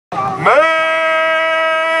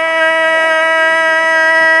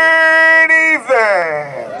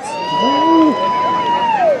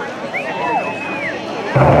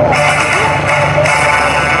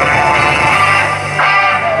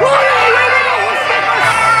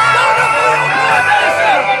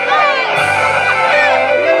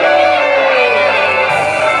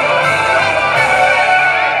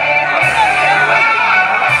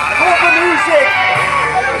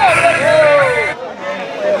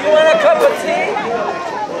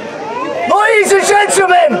Ladies and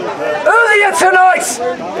gentlemen, earlier tonight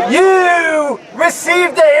you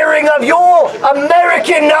received the hearing of your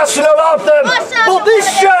American national anthem, but this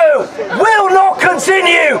show will not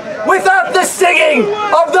continue without the singing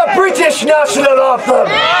of the British national anthem.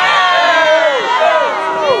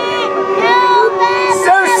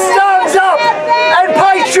 So stand up and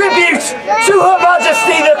pay tribute to Her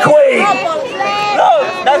Majesty the Queen. No,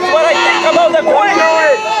 that's what I think about the Queen.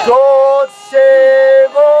 God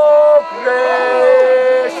save our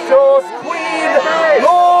precious Queen,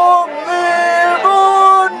 long live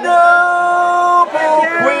our noble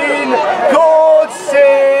Queen. God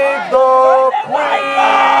save the Queen,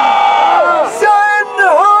 send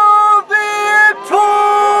her victorious,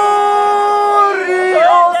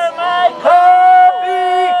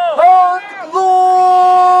 happy and glorious,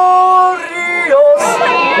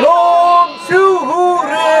 long to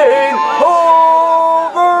reign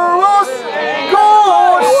over us.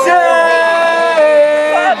 God save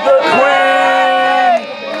the Queen.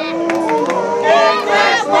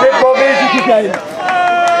 Bit more music again.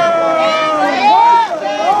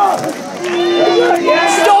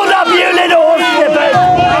 Stand up, you little horse snippet,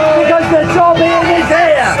 because the job here is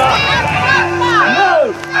here. No,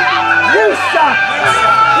 you suck.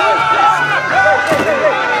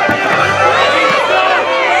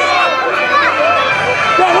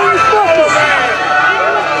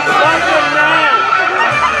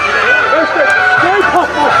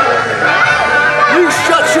 You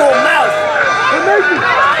shut your mouth.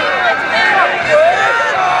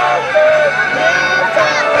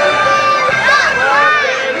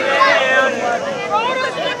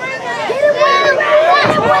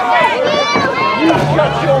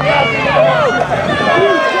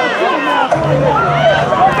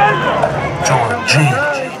 Georgie,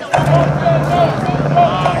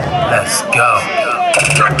 let's go.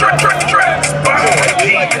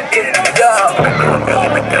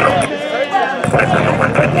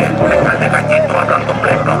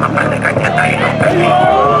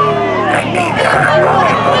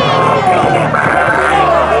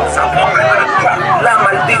 La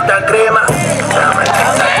maldita crema.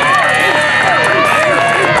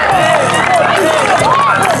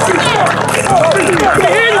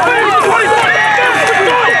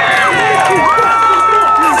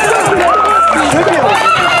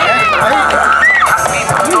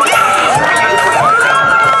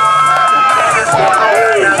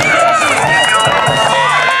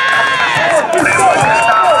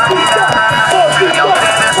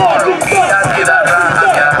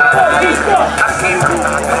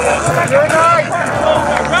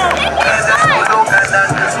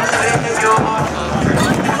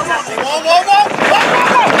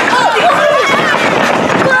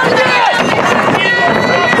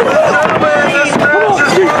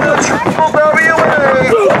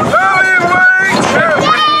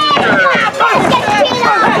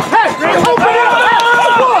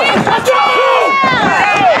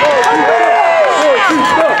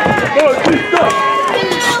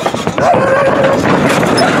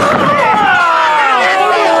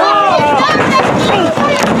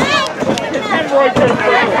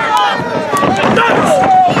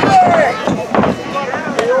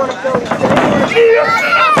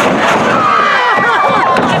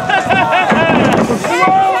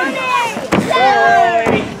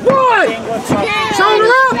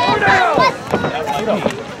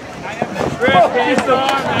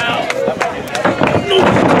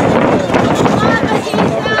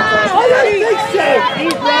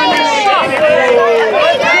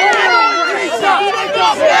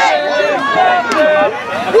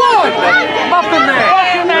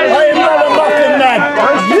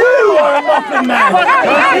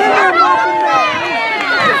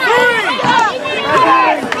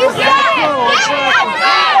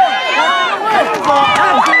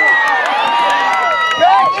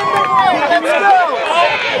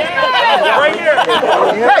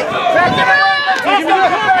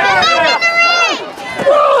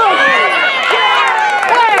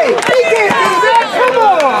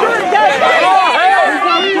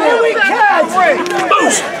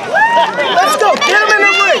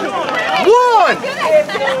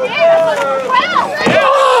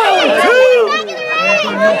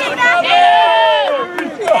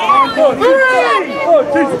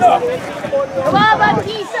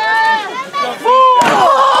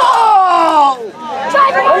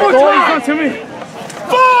 down to me. 5!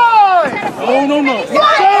 Oh, no. Come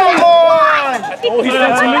on! Oh, he's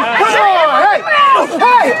down to me. Come on!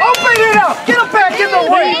 Hey, open it up! Get him back in the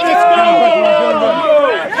ring! Let's go!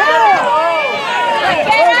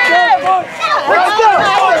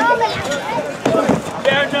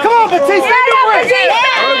 Come on, Batista, in the ring!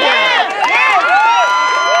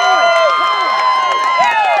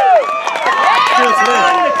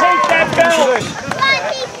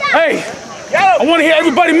 Hey, I want to hear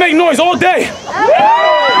everybody make noise all day.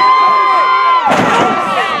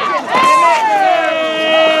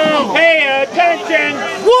 Pay attention.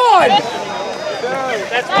 1!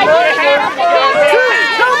 That's what you have to do. 2!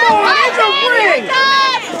 Come on, in the ring!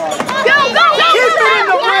 Keep it in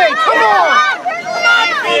the ring! Come on!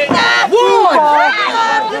 1!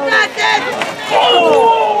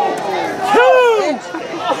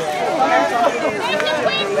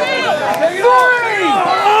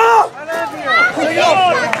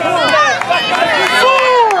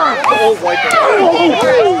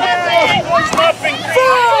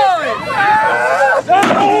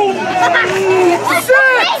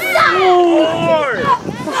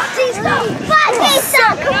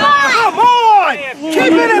 Batista, come on! Come on! Keep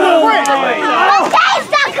it in the ring!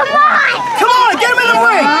 Batista, come on! Come on, get him in the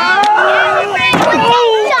ring!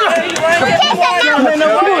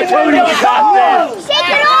 Shake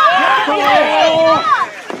it off!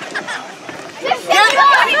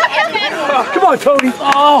 Come on, Tony!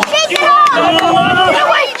 Oh! Shake it off!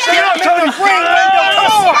 Get out, Tony!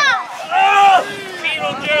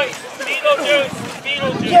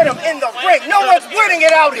 Get him in the ring! No one's winning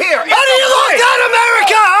it out here! How do you look at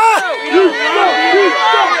America, huh?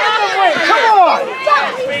 Come on!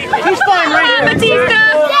 He's fine right here. Batista!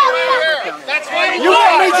 That's why You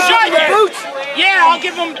want me to shut your boots? Yeah, I'll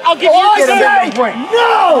give you Get him in the ring!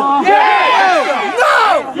 No! Yes!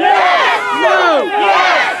 No! Yes! No!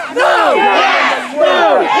 Yes! No!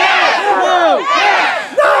 Yes!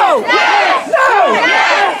 No! Yes! No! Yes! No!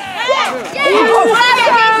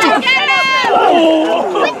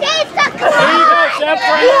 Batista, come on!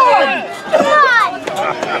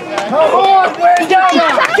 Come on, Wyndham!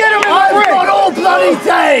 Get him in the ring! All bloody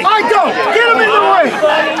day! I don't! Get him in the ring!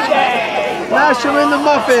 Mash him in the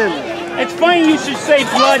muffin! It's funny you should say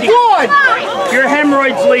bloody. 1! Your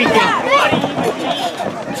hemorrhoid's leaking. 2!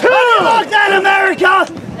 Look at America!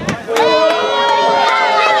 3!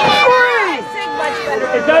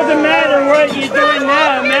 It doesn't matter what you're doing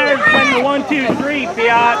now. It matters when the 1, 2, 3,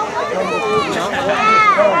 Fiat.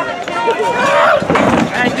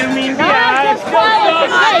 I do mean Fiat.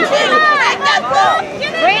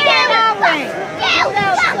 Bring it over!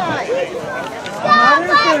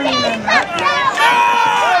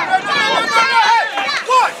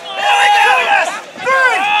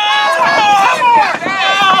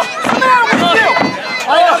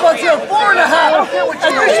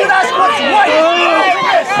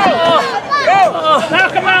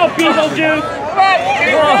 Knock him out, Beetlejuice!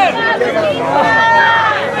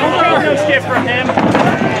 Don't take no shit from him.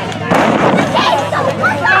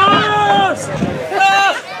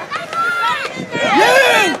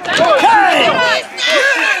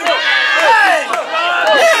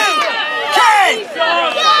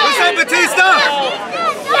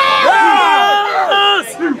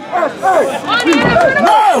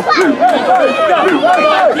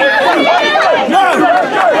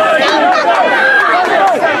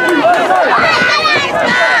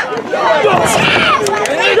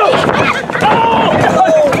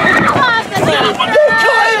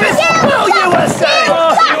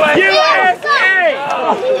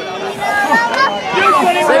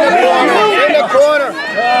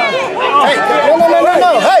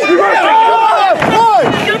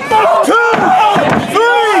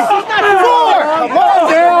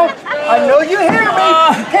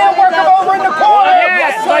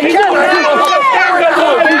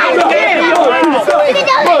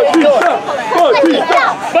 What's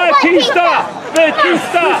up, Batista?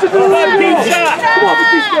 Batista!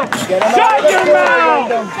 Shut your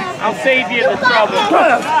mouth! I'll save you the trouble.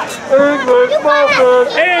 English muffin!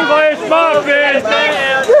 English muffin!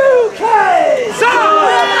 UK!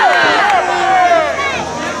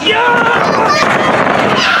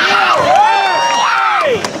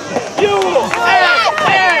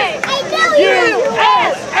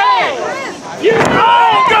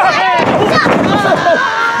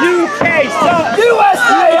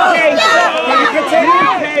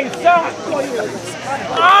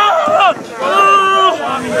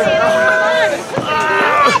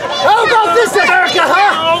 How about this, America,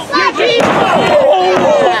 huh?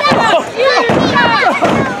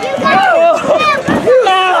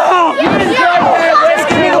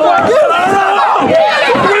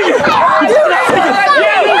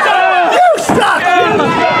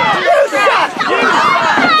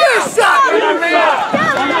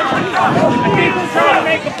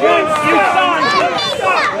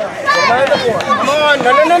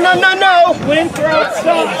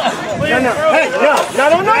 No.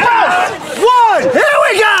 1. Here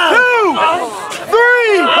we go. 2,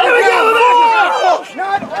 3. Here we go. 4.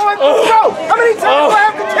 Not on the show. How many times do I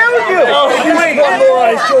have to tell you? Wait, one more,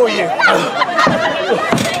 I assure you.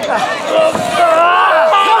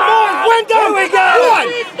 Come on, Wyndham. Here we go. 1,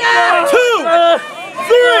 2,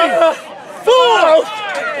 3, 4.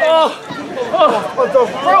 Off of the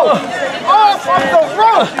rope! Off of the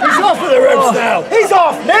rope! He's off of the ropes now! He's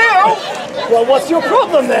off now! Well, what's your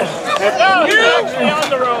problem then? No, he's actually on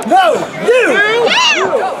the rope. No! You!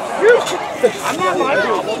 I'm not my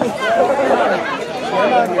problem.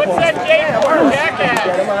 What's that Jake or jackass?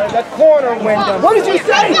 Get him out of that corner, Wyndham. What did you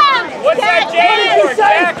say? What's that Jake or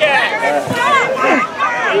jackass?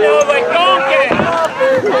 You know, like donkey.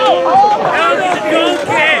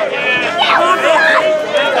 How's the donkey?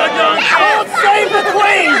 Save the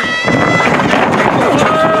queen!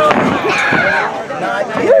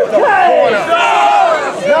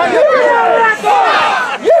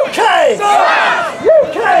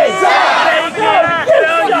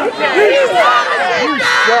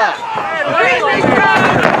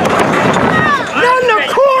 Not in the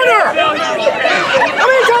corner! How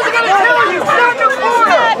many times I gotta tell you? Not in the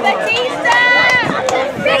corner! Batista!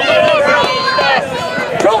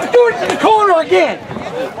 Don't do it in the corner again!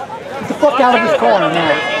 Get the fuck out of his corner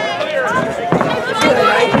now.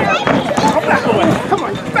 Back away. Come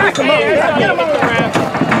on, back him up. Get him on the ground.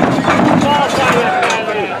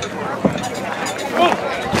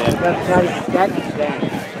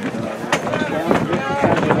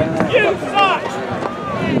 You suck!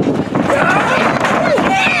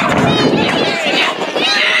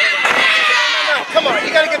 Come on,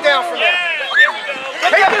 you gotta get down from there.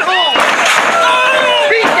 Take it home.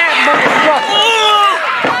 Beat that motherfucker.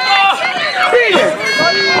 Beat it.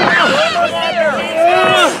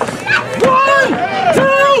 1,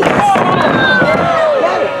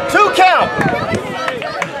 2. 2 count.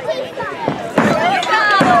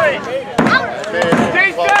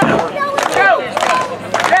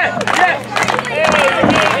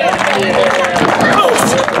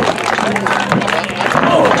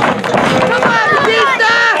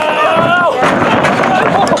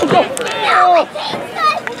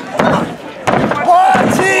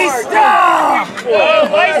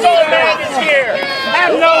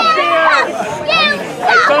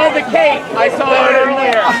 I saw it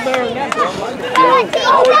earlier.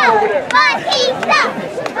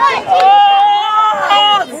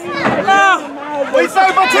 What do you say,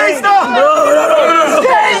 Batista? No.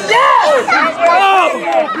 Say yes!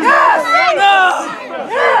 Yes!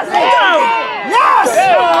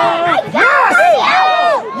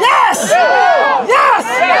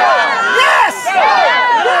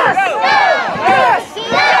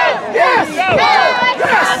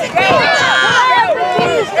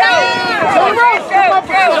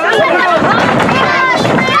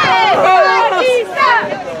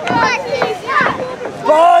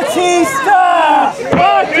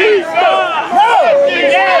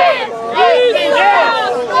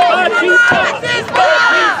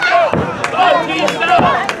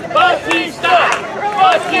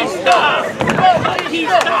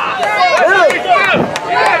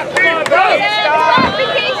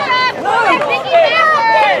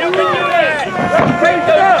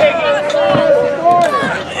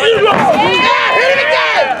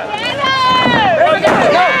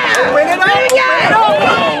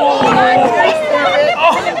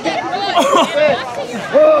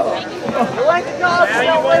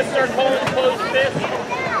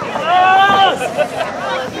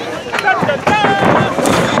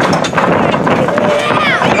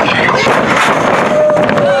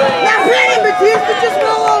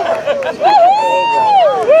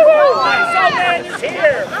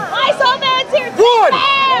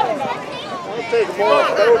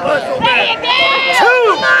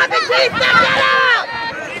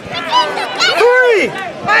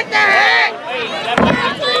 What the heck?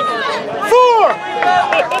 4!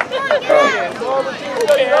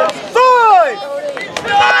 5!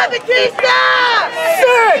 Come on, Batista!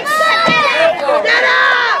 6! Get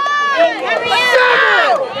up! 7!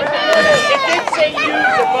 It did say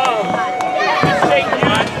use above. It did say use.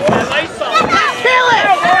 And I saw it. Kill it!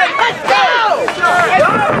 Let's go!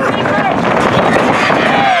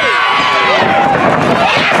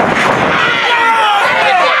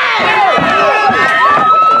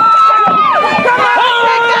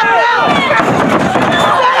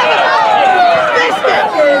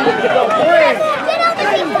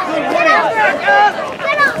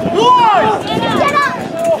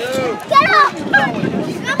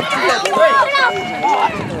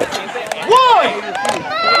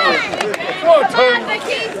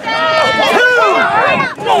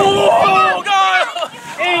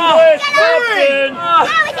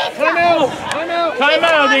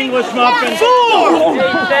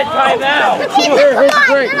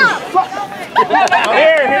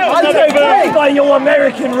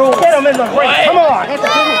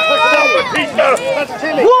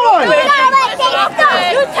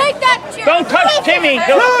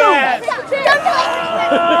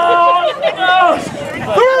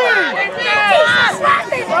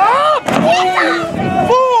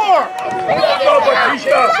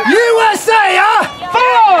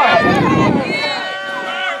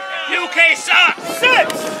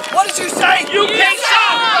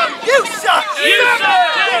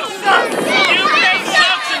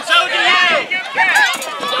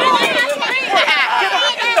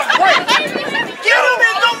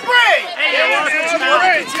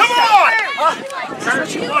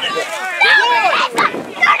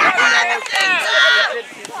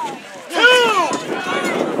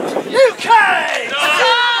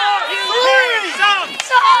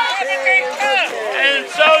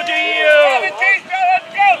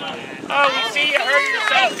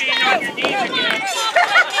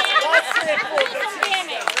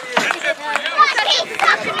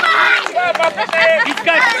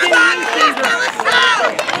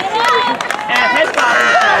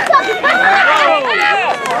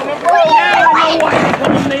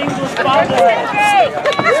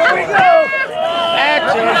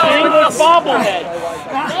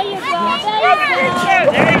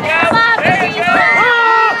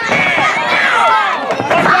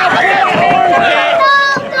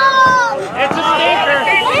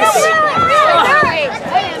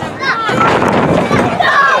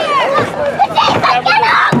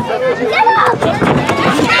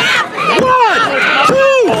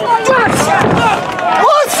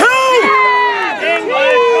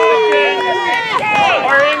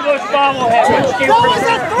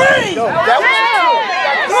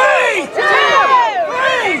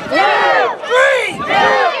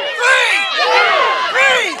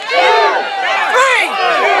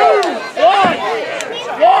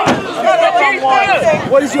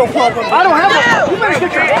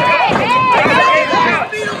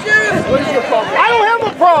 I don't have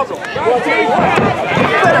a problem. You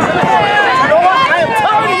know what? I am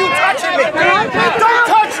tired of you touching me. Don't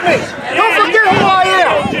touch me. Don't forget who I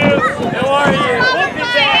am. How are you?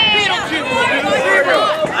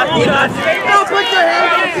 Don't put your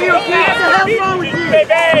hands on you. What the hell's wrong with you?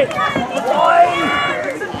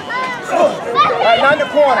 Not in the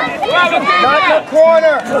corner. Not in the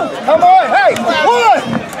corner. Come on. Hey, 1,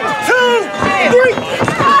 2, 3.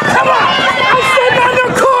 Come on. I said not in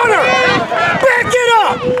the corner. Back it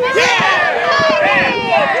up. Yeah.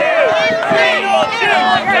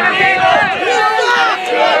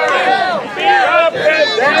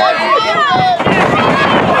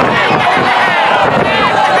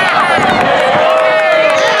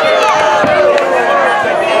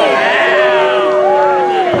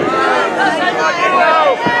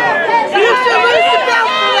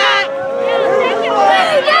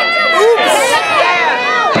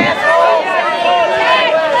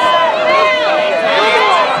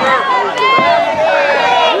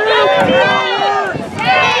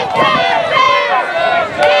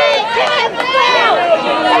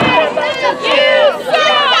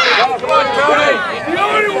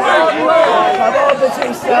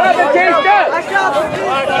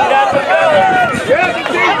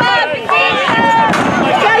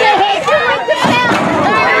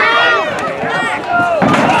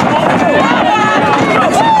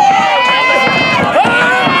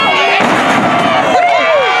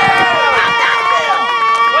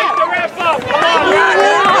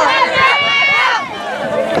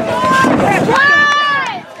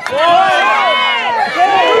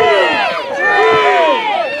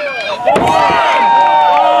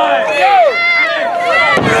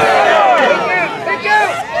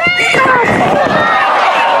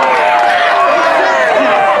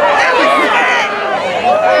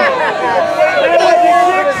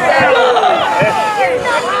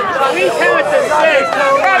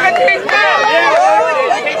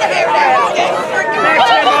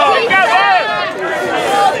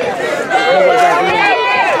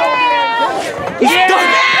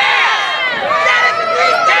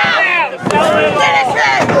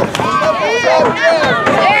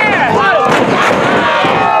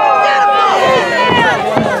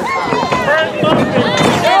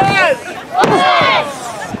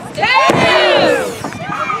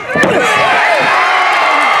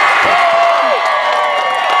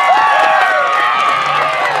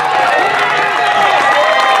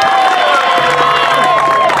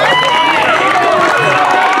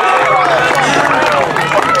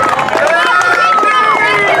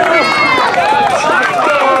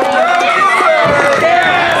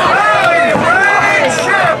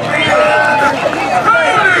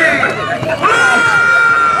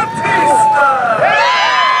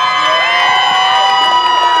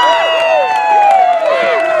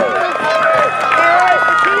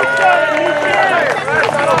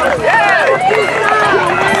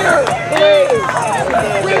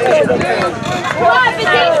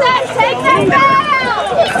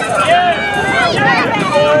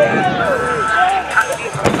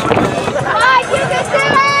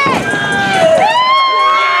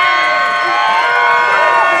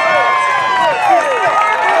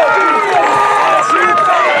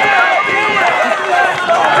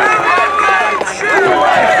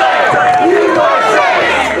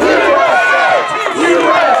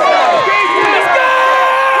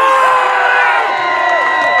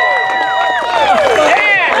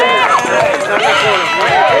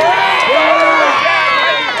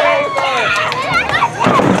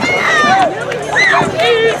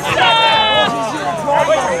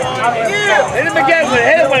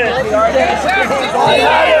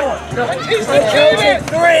 counted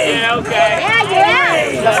 3. Yeah, okay.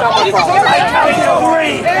 That's not my fault. I counted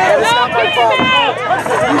 3. That is not my fault.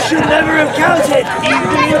 You should never have counted. 1,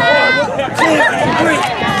 2, 3.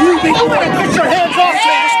 You be the one to put your hands off,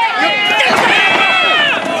 James.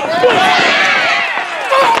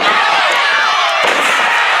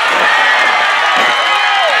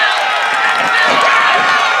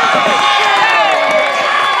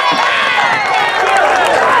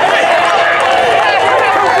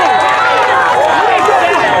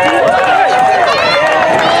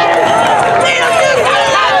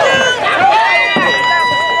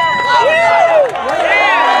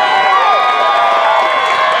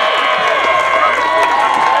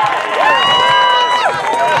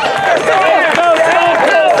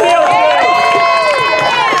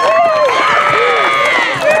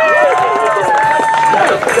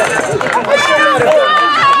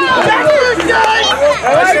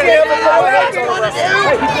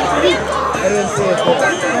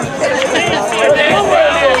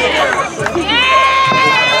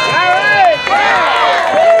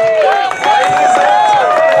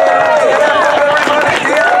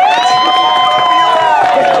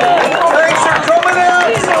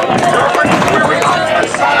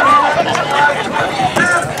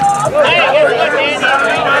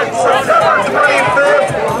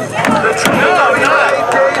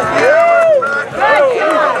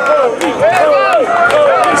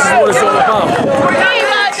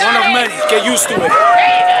 Get used to it.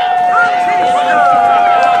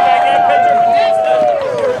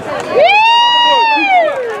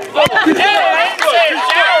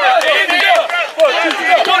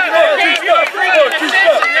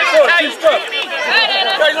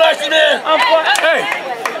 Hey,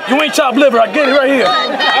 you ain't chopped liver. I get it right here. all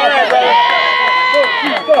right, brother.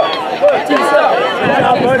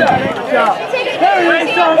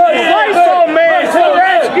 Nice on, man. To the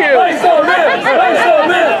rescue. Nice on, man. Nice on,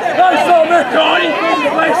 man. Nice on, man.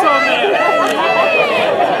 Nice on, man.